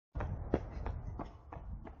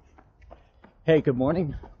Hey, good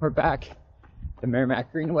morning. We're back the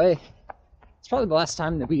Merrimack Greenway. It's probably the last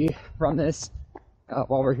time that we run this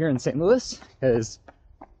while we're here in St. Louis, because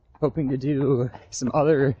hoping to do some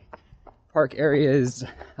other park areas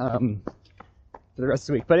for the rest of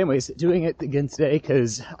the week. But anyways, doing it again today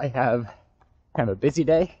because I have kind of a busy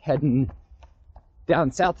day, heading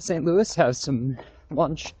down south of St. Louis, have some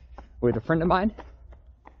lunch with a friend of mine.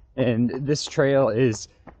 And this trail is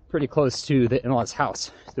pretty close to the in-laws'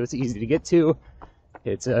 house, so it's easy to get to.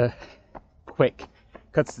 It's quick,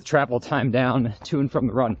 cuts the travel time down to and from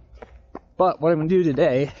the run. But what I'm going to do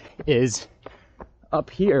today is up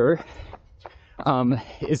here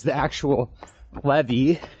is the actual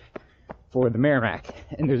levee for the Merrimack,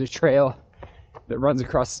 and there's a trail that runs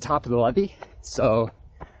across the top of the levee. So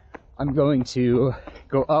I'm going to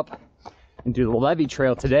go up and do the levee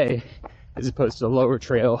trail today as opposed to the lower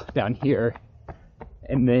trail down here.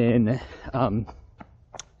 And then the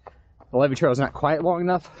levee trail is not quite long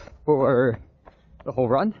enough for the whole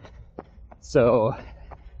run, so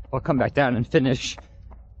I'll come back down and finish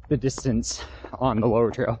the distance on the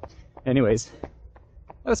lower trail. Anyways,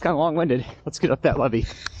 that was kind of long-winded. Let's get up that levee.